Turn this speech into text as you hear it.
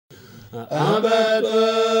عبد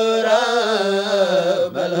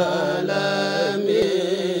رب العالمين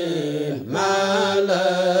مع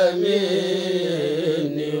الأمين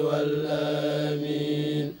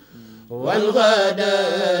والأمين والغدا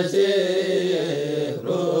سير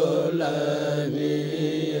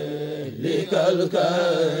الأمين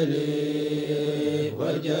لكالكالي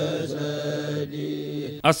وجسدي.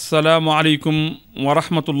 assalaamu aleykum wa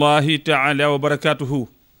rahmatullahi taala wa barakaatuhu.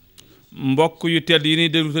 mbokk yu tedd yi ni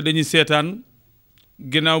déglu te dañuy seetaan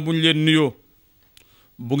ginnaaw bu ñu leen nuyoo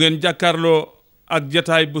bu ngeen jàkkaarloo ak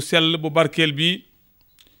jataay bu sell bu barkeel bi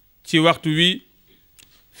ci waxtu wi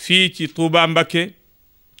fii ci Touba Mbacke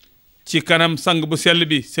ci kanam sang bu sell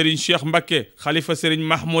bi Serigne Cheikh Mbacke xalifa Serigne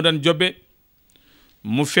Mahmadane Diobé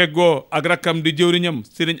mu feggoo ak rakkam di jëwriñam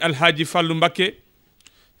Serigne Alhaaji Fàllu Mbacke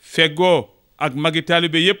feggoo ak magi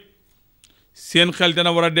taalibe yépp seen xel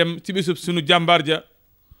dana war a dem ci bisub sunu jàmbaar ja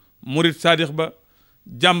murid saadix ba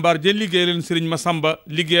jàmbaar ja liggéey leen Serigne Massamba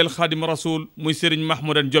liggéeyal xaadim rasul muy Serigne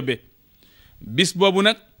Mahmadane Diobé bis boobu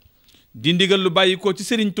nag di ndigal lu bàyyi ko ci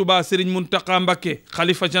Serigne Touba Serigne Mountakha Mbacke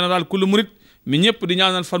xalifa général kulu murid mi ñëpp di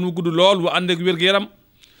ñaanal fan wu gudd lool wa ànd ak wér-gu-yaram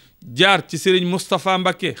jaar ci Serigne Moustapha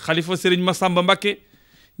Mbacke xalifa Serigne Massamba Mbacke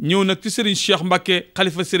ñëw nag ci Serigne Cheikh Mbacke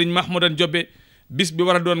xalifa Serigne Mahmadane Diobé bis bi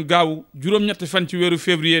war a doon gaaw juróom-ñetti fan ci weeru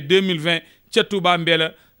février 2020 ca Touba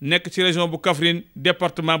Mbélla nekk ci région bu Kaffrine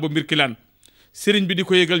département bu Mbirkilaan sëriñ bi di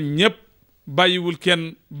ko yëgal ñëpp bàyyiwul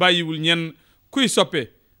kenn bàyyiwul ñenn kuy soppe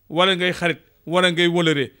wala ngay xarit wala ngay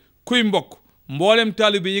wëlëre kuy mbokk mboolem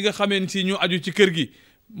taalibe yi nga xamee si ñu aju ci kër gi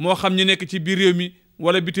moo xam ñu nekk ci biir réew mi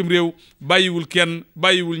wala bitim réew bàyyiwul kenn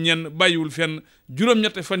bàyyiwul ñenn bàyyiwul fenn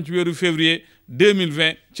juróom-ñetti fan ci weeru février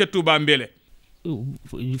 2020 ca Touba Mbélla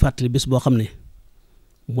fàttali bis boo xam ne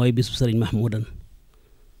mooy bisu sëriñ Mahmadane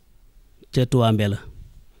ca Touba Mbélla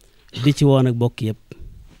di ci woon ak bokk yëpp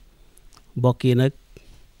bokk yi nag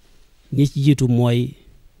ñi ci jiitu mooy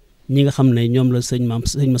ñi nga xam ne ñoom la sëñ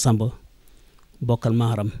Massamba bokkal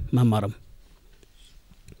maam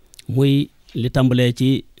muy li tàmbalee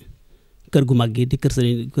ci kër gu mag gi di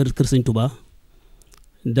kër sëñ Touba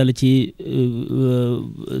dal ci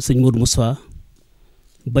sëñ Modou Moustapha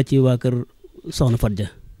ba ci waa kër Soxna Fadja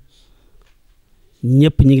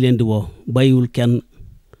ñëpp ñi ngi leen di woo bàyyiwul kenn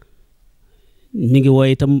mi ngi woo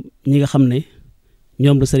itam ñi nga xam ne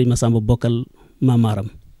ñoom la sëriñ Massamba bokkal maamaaram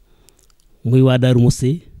muy waa Daaru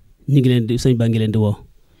Musti ñi ngi leen di sëñ baa ngi leen di woo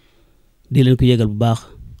di leen ko yëgal bu baax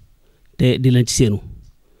te di leen ci seenu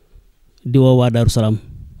di woo waa Daaru Salaam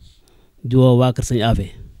di woo waa kër sëñ Afe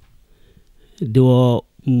di woo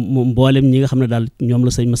mboolem ñi nga xam ne daal ñoom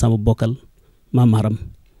la sëñ Massamba bokkal maamaaram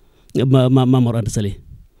Maamor Anta Sali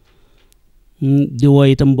di woo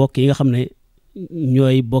itam mbokk yi nga xam ne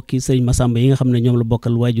ñooy bokki sëriñ Massamba yi nga xam ne ñoom la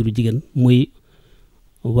bokkal waajuru jigéen muy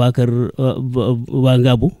waa kër waa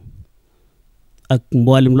Ngaabu ak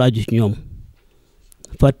mboolem lu aju ci ñoom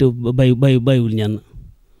fàtte bàyyiwul ñaan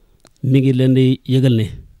mi ngi leen di yëgal ne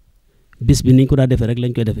bis bi niñ ko daa defee rek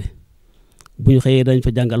lañ koy defee bu ñu xëyee dañ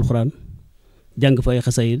fa jàng alxuraan jàng fa ay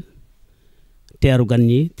xasayid teeru gan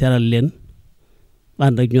ñi teeral leen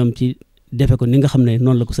ànd ak ñoom ci defe ko ni nga xam ne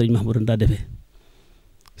noonu la ko sëriñ Mahmadane daa defee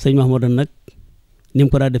sëriñ Mahmadane nag ni mu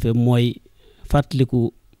ko daa defee mooy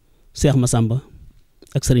fàttaliku Seex Massamba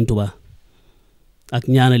ak sëriñ Touba ak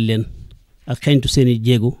ñaanal leen ak xeeñtu seeni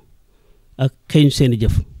jéego ak xeeñtu seeni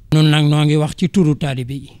jëf. nun nag noo ngi wax ci turu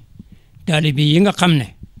taalibe yi nga xam ne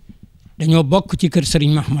dañoo bokk ci kër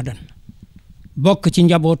sëriñ Mahmadane bokk ci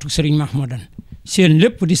njabootu sëriñ Mahmadane seen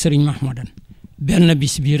lépp di sëriñ Mahmadane benn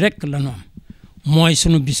bis bi rek la noom mooy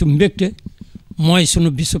sunu bisub mbégte mooy sunu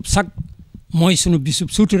bisub sag mooy sunu bisub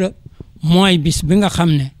sutura mooy bis bi nga xam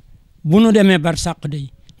ne bu nu demee bar sàq day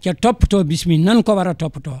ca toppatoo bis mi nan ko war a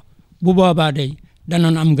toppatoo bu boobaa day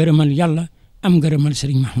danoon am ngërëmal yàlla am ngërëmal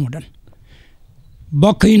sëriñ Mahmadane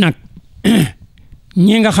bokk yi nag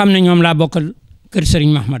ñi nga xam ne ñoom laa bokkal kër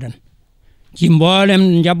sëriñ Mahmadane ci mboolem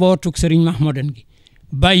njabootuk sëriñ Mahmadane gi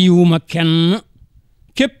bàyyiwuma kenn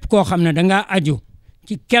képp koo xam ne dangaa aju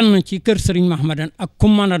ci kenn ci kër sëriñ Mahmadane ak ku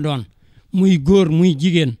mën a doon muy góor muy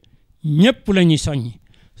jigéen ñépp la ñuy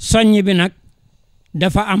soññ bi nag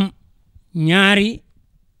dafa am ñaari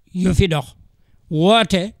yu fi dox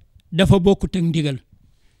woote dafa bokkut ak ndigal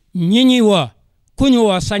ñi ñuy woo ku ñu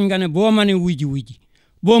woo sañ nga ne boo mënee wujji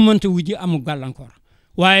boo mënta wujji amul gàllankoor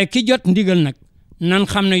waaye ki jot ndigal nag nan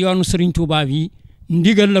xam ne yoonu sëriñ Touba yi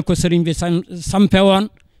ndigal la ko sëriñ bi sampe woon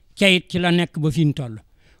cayit ci la nekk ba fi mu toll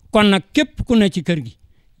kon nag képp ku ne ci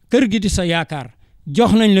kër gi di sa yaakaar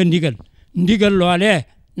jox nañ la ndigal loolee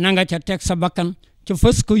na nga ca teg sa bakkan ca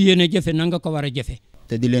fës ko yéene jëfe na nga ko war a jëfe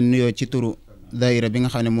te di leen nuyoo ci turu daayira bi nga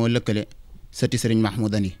xam ne moo lëkkale sëti sëriñ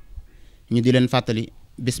Mahmadane yi ñu di leen fàttali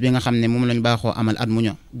bis bi nga xam ne moom lañ baaxoo amal at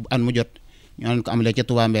mu jot ñoo leen ko amalee ca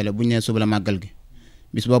Touba Mbélla bu ñu nee suba la màggal gi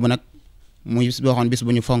bis boobu nag muy bis boo xam ne bis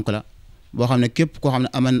bu ñu fonk la boo xam ne képp koo xam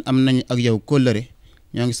ne am nañu ak yow kóllëre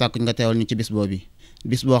ñoo ngi sàkk nga teewal ñu ci bis boobu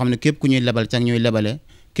bis boo xam ne képp ku ñuy lebal ca ñuy lebale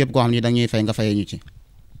képp koo xam ne dañuy fay nga fayee ñu ci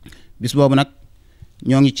bis boobu nag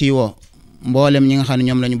ñoo ngi ciy woo mboolem ñi nga xam ne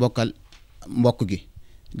ñoom la ñu bokkal mbokk gi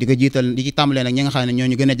di ko jiital di ci tàmbalee nag ñi nga xam ne ñoo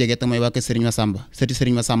ñu gën a jege te mooy waa kër Serigne Massamba sëti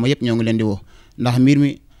Serigne Massamba yëpp ñoo ngi leen di woo ndax mbir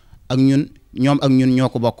mi ak ñoom ak ñun ñoo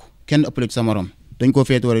ko bokk kenn ëppale ci sa morom dañ koo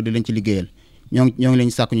féetu war di leen ci liggéeyal ñoo ngi leen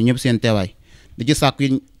sàkku ñu ñëpp seen teewaay di ci sàkku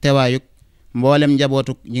teewaayu mboolem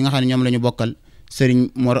njabootu ñi nga xam ne ñoom la ñu bokkal Serigne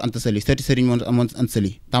Mor Anta Sali sëti Serigne Mor Anta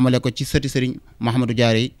Sali tàmbale ko ci sëti Serigne Mahamadou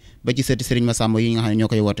Diaré yi ba ci sëti Serigne Massamba yi nga xam ne ñoo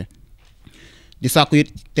koy woote di sàkku it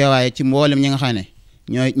teewaay ci mboolem ñi nga xam ne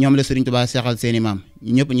ñoom la Serigne Touba seexal seen i maam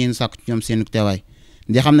ñëpp ñeen sàkku ci ñoom seen teewaay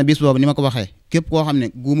di xam ne bis boobu ni ma ko waxee képp koo xam ne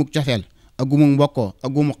guumuk cofeel ak guumuk mbokkoo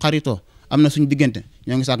ak guumuk xaritoo am na suñu diggante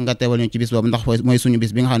ñoo ngi sàkk nga teewal ñu ci bis boobu ndax mooy suñu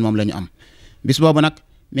bis bi nga xam ne moom la ñu am bis boobu nag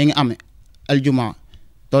mi ngi am aljuma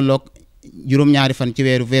tolloog juróom-ñaari fan ci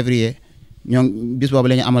weeru février bis boobu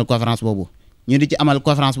la ñu amal conférence boobu ñu di ci amal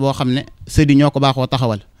conférence boo xam ne sëdi ñoo ko baaxoo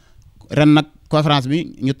taxawal ren nag conférence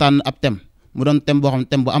bi ñu tànn ab thème mu doon thème boo xam ne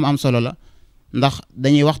thème bu am solo la ndax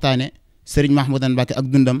dañuy waxtaane Serigne Mahmadane Mbacke ak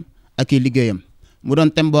dundam ak i liggéeyam mu doon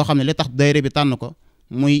thème boo xam ne li tax daayira bi tànn ko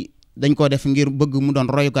muy dañ koo def ngir bëgg mu doon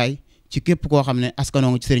royukaay ci képp koo xam ne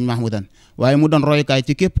askanoo nga ci Serigne Mahmadane waaye mu doon royukaay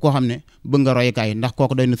ci képp koo xam ne bëgg nga royukaay ndax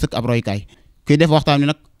kooku doy na sëkk ab royukaay kuy def waxtaan wi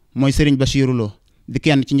nag mooy Serigne Bachirou Lo di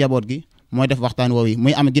kenn ci njaboot gi mooy def waxtaan woowu yi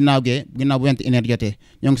muy am ginnaaw bu 21h jotee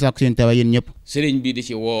ñoo ngi sàkku seen teewaay yéen ñëpp. Serigne bi di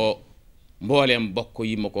ci woo mbooleem bokk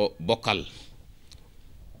yi ma ko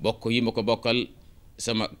bokkal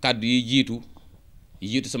sama kàddu yi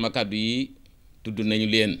jiitu sama kàddu yi tudd nañu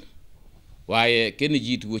leen waaye kenn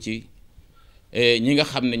jiituwu ci ñi nga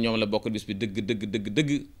xam ne ñoom la bokk bis bi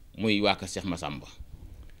dëgg muy waa kër Cheikh Massamba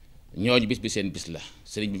ñooñu bis bi seen bis la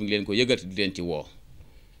sëriñ bi mi ngi leen ko yëgal di leen ci woo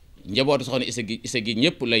njabootu soxna isa gi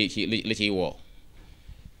ñëpp la ciy woo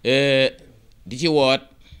di ci woot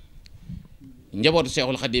njabootu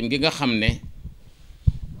Cheikhul Khadim gi nga xam ne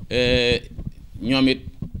ñoom it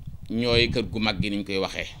ñooy kër gu mag gi niñ koy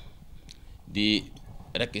waxee di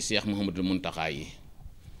rekk Cheikh Mouhamadul Mountakha yi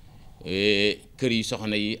kër yi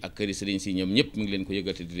soxna yi ak kër yi sëriñ si ñoom ñëpp mu ngi leen ko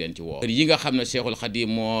yëgati di leen ci woo. kër yi nga xam ne Cheikhul Khadim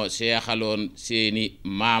moo seexaloon seeni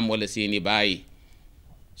maam wala seeni baay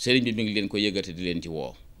sëriñ bi mi ngi leen ko yëgati di leen ci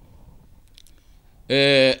woo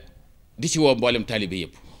di ci woo mboolem taalibe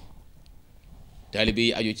yëpp taalibe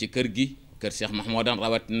yi aju ci kër gi kër Cheikh Mahmadane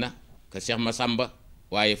rawatina kër Cheikh Massamba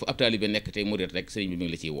waaye fu ab taalibe nekk tey murit rek sëriñ bi mi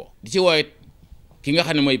ngi la ciy woo. di ci woo it ki nga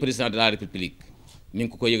xam ne mooy président de la république mi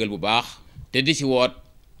ngi ko yëgal bu baax te di ci woot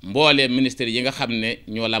mbooleem ministère yi nga xam ne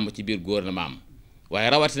ñoo làmb ci biir gouvernement am waaye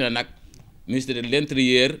rawatina nag ministre de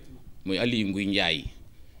l'intérieur muy Aliou Nguy Ndiaye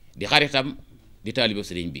di xaritam di taalibe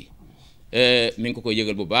sëriñ bi mi ngi ko koy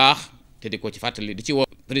yëgal bu baax te di ko ci fàttali di ci woo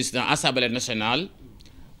président assemblée nationale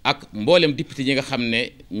ak mboolem député yi nga xam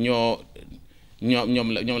ne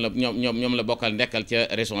ñoom la bokkal nekkal ca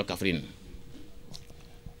région Kaffrine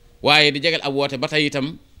waaye di jegal ab woote ba tey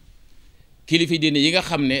itam kilifa diine yi nga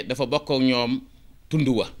xam ne dafa bokk ak ñoom tund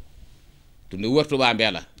wër Touba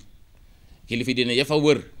Mbélla kilifa diine ya fa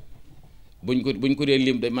wër buñ ko dee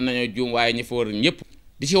lim de mën nañoo juum waaye ñi fa wër ñëpp.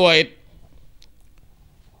 di ci woo it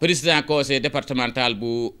président conseil départemental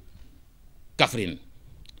bu Kaffrine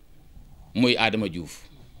muy Adama Diouf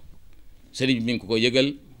sëriñ bi mi ngi ko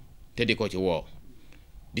yëgal te di ko ci woo.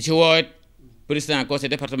 di ci woo it président conseil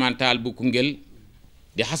départemental bu Koungheul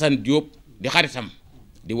di Hassan Diop di xaritam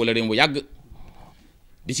di wala réew bu yàgg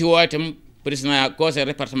di ci woo itam président conseil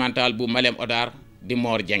départemental bu Malem Odar di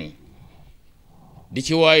Mor Dieng di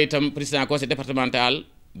ci woo itam président conseil départemental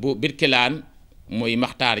bu Birkelane muy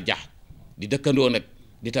Makhtar Dia di dëkkandoo nag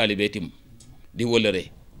di taalibe tim di wëlëre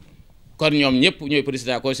kon ñoom ñëpp ñooy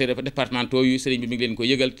président conseil départementaux yu sëriñ bi mi ngi leen ko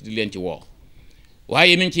yëgal di leen ci woo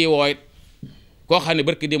waaye mi ngi ciy woo koo xam ne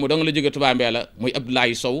barki démb dong la jóge Touba Mbélla muy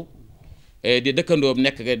Abdoulaye Sow di dëkkandoom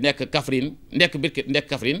nekk Kaffrine nekk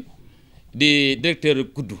Kaffrine di directeur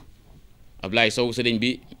kuddu Abdoulaye Sow sëriñ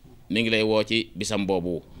bi mi ngi lay woo ci bisam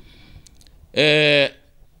boobu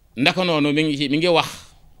ndaka noonu mi ngi wax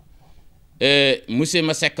monsieur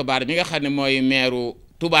Masseck Baar mi nga xam ne mooy maire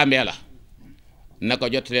Touba Mbélla na ko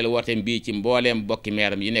jottaleel wooteem bii ci mbooleem bokki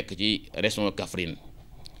meeram yi nekk ci région Kaffrine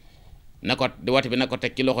woote bi na ko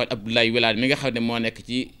teg ci loxo Abdoulaye Wilane mi nga xam ne moo nekk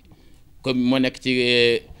ci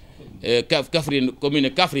Kaffrine commune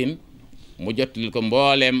Kaffrine mu jottalil ko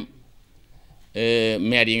mbooleem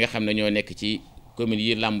maire yi nga xam ne ñoo nekk ci commune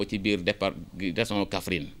yi làmb ci biir départ région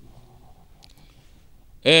Kaffrine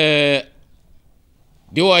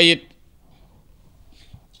di woo it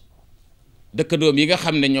dëkkandoom yi nga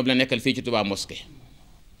xam ne ñoom la nekkal fii ci Touba mosquée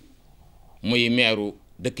muy meeru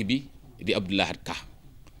dëkk bi di Abdoulahat Ka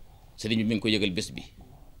sëriñ bi mi ngi ko yëgal bés bi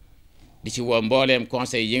di ci woo mbooleem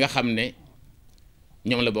conseil yi nga xam ne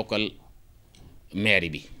ñoom la bokkal maire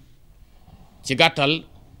bi ci gàttal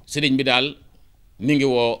sëriñ bi daal mi ngi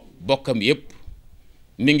woo bokkam yëpp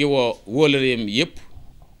mi ngi woo wóolareem yëpp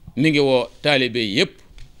mi ngi woo taalibe yëpp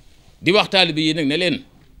di wax taalibe yi nag ne leen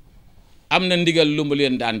am na ndigal lu mu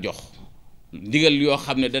leen daan jox ndigal yoo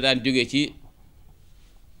xam ne da daan jógee ci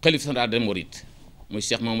xalif général des mourides muy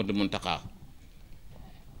Cheikh Mouhamadoul Mountakha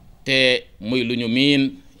te muy lu ñu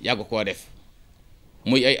miin yàgg koo def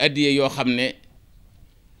muy ay addiye yoo xam ne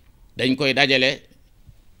dañ koy dajale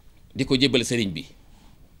di ko jébbal sëriñ bi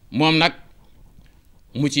moom nag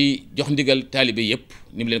mu ci jox ndigal taalibe yëpp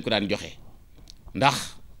ni mu leen ko daan joxe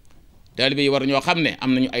ndax taalibe yi war ñoo xam ne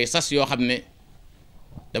am nañu ay sas yoo xam ne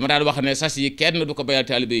dama daan wax ne sas yi kenn du ko bayal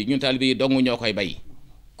taalibe yi ñun taalibe yi dong ñoo koy bay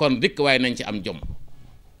kon dikk waaye nañ ci am jom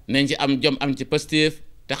am ci pëstéef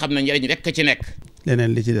te xam na njariñ rekk ci nekk.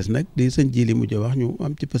 leneen li ci des nag di sëñ ji li mujj wax ñu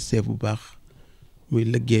am ci pëstéef bu baax muy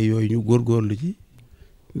liggéey yooyu ñu góorgóorlu ci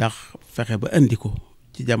ndax fexe ba andi ko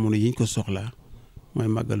ci jamono yiñ ko soxlaa mooy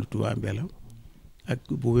màggalu Touba Mbélla ak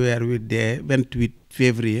bu weer wi dee 28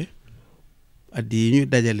 février addi yi ñu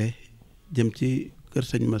dajale jëm ci kër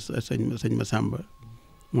sëñ Massamba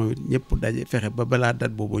moom it ñëpp daje fexe ba balaa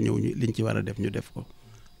dat boobu ñëw ñu liñ ci war a def ñu def ko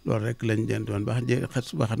loolu rek lañ leen doon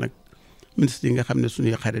wax nag ministre yi nga xam ne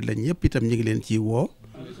suñuy xarit lañ ñëpp itam ñu ngi leen ciy woo.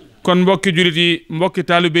 kon mbokki jullit yi mbokki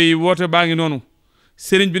taalibe yi woote baa ngi noonu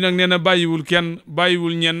sëriñ bi nag nee na bàyyiwul kenn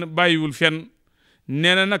bàyyiwul ñenn bàyyiwul fenn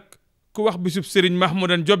nee na nag ku wax bisub sëriñ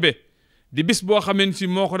Mahmadane Diobé di bis boo xamee si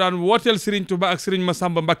moo ko daan wooteel sëriñ Touba ak sëriñ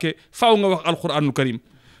Massamba Mbacke faaw nga wax alquraanul karim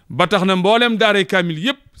ba tax na mbooleem daaray kaamil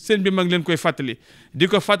yëpp seen bi mag leen koy fàttali di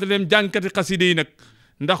ko fàttaleem jànkati xaside yi nag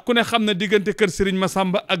ndax ku ne xam na diggante kër sëriñ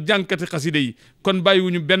Massamba ak jànkati xaside yi kon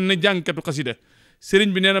bàyyiwuñu benn jànkatu xasida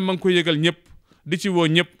sëriñ bi nee na ma ngi koy yëgal ñëpp di ci woo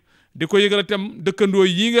ñëpp di ko yëgal itam dëkkandoo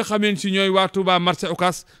yi nga xameen si ñooy waa Touba marché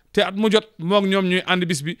Ocass te at mu jot moog ñoom ñuy ànd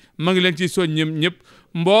bis bi ma ngi leen ciy soñ ñëpp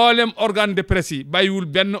mboolem organe de presse yi bàyyiwul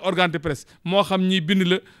benn organe de presse moo xam ñiy bind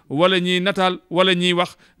la wala ñiy nataal wala ñiy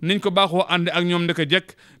wax niñ ko baaxoo ànd ak ñoom ndaka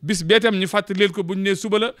jekk bis bee tam ñu fàttali leen ko bu ñu nee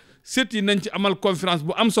suba la sët yi nañ ci amal conférence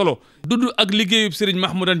bu am solo dudd ak liggéeyub Serigne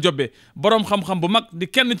Mahmadane Diobé borom xam-xam bu mag di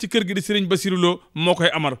kenn ci kër gi di Serigne Bassirou Lo moo koy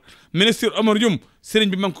amar ministre Omar Youm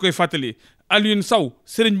Serigne bi ma ngi ko koy fàttali Alioune Sow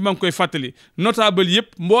Serigne bi ma ngi koy fàttali notable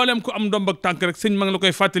yëpp mboolem ko am ndomb ak tànk rek sëñ ma ngi la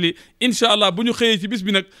koy fàttali incha allah bu ñu xëyee ci bis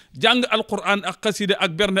bi nag jàng alquran ak xasida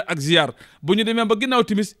ak bernde ak ziar bu ñu demee ba ginnaaw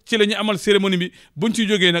timis ci la ñu amal cérémonie bi buñ ciy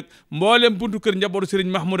jógee nag mboolem buntu kër njabootu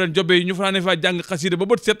Serigne Mahmadane Diobé yi ñu fanaane faa jàng xasida ba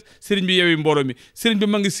bët set Serigne bi yeewi mbooloo mi Serigne bi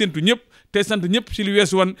ma ngi séntu ñëpp te sant ñëpp ci li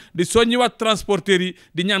weesu wan di soññiwaat transporteurs yi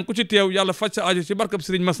di ñaan ku ci teew yàlla faj sa aajo ci barkab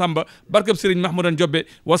Serigne Massamba barkab Serigne Mahmadane Diobé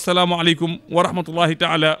wasalaamu aleykum wa rahmatullahi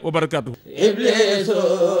taala wa barakatuh Iblisu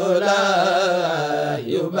la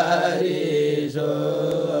yubarisu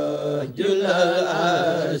julal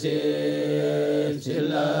asis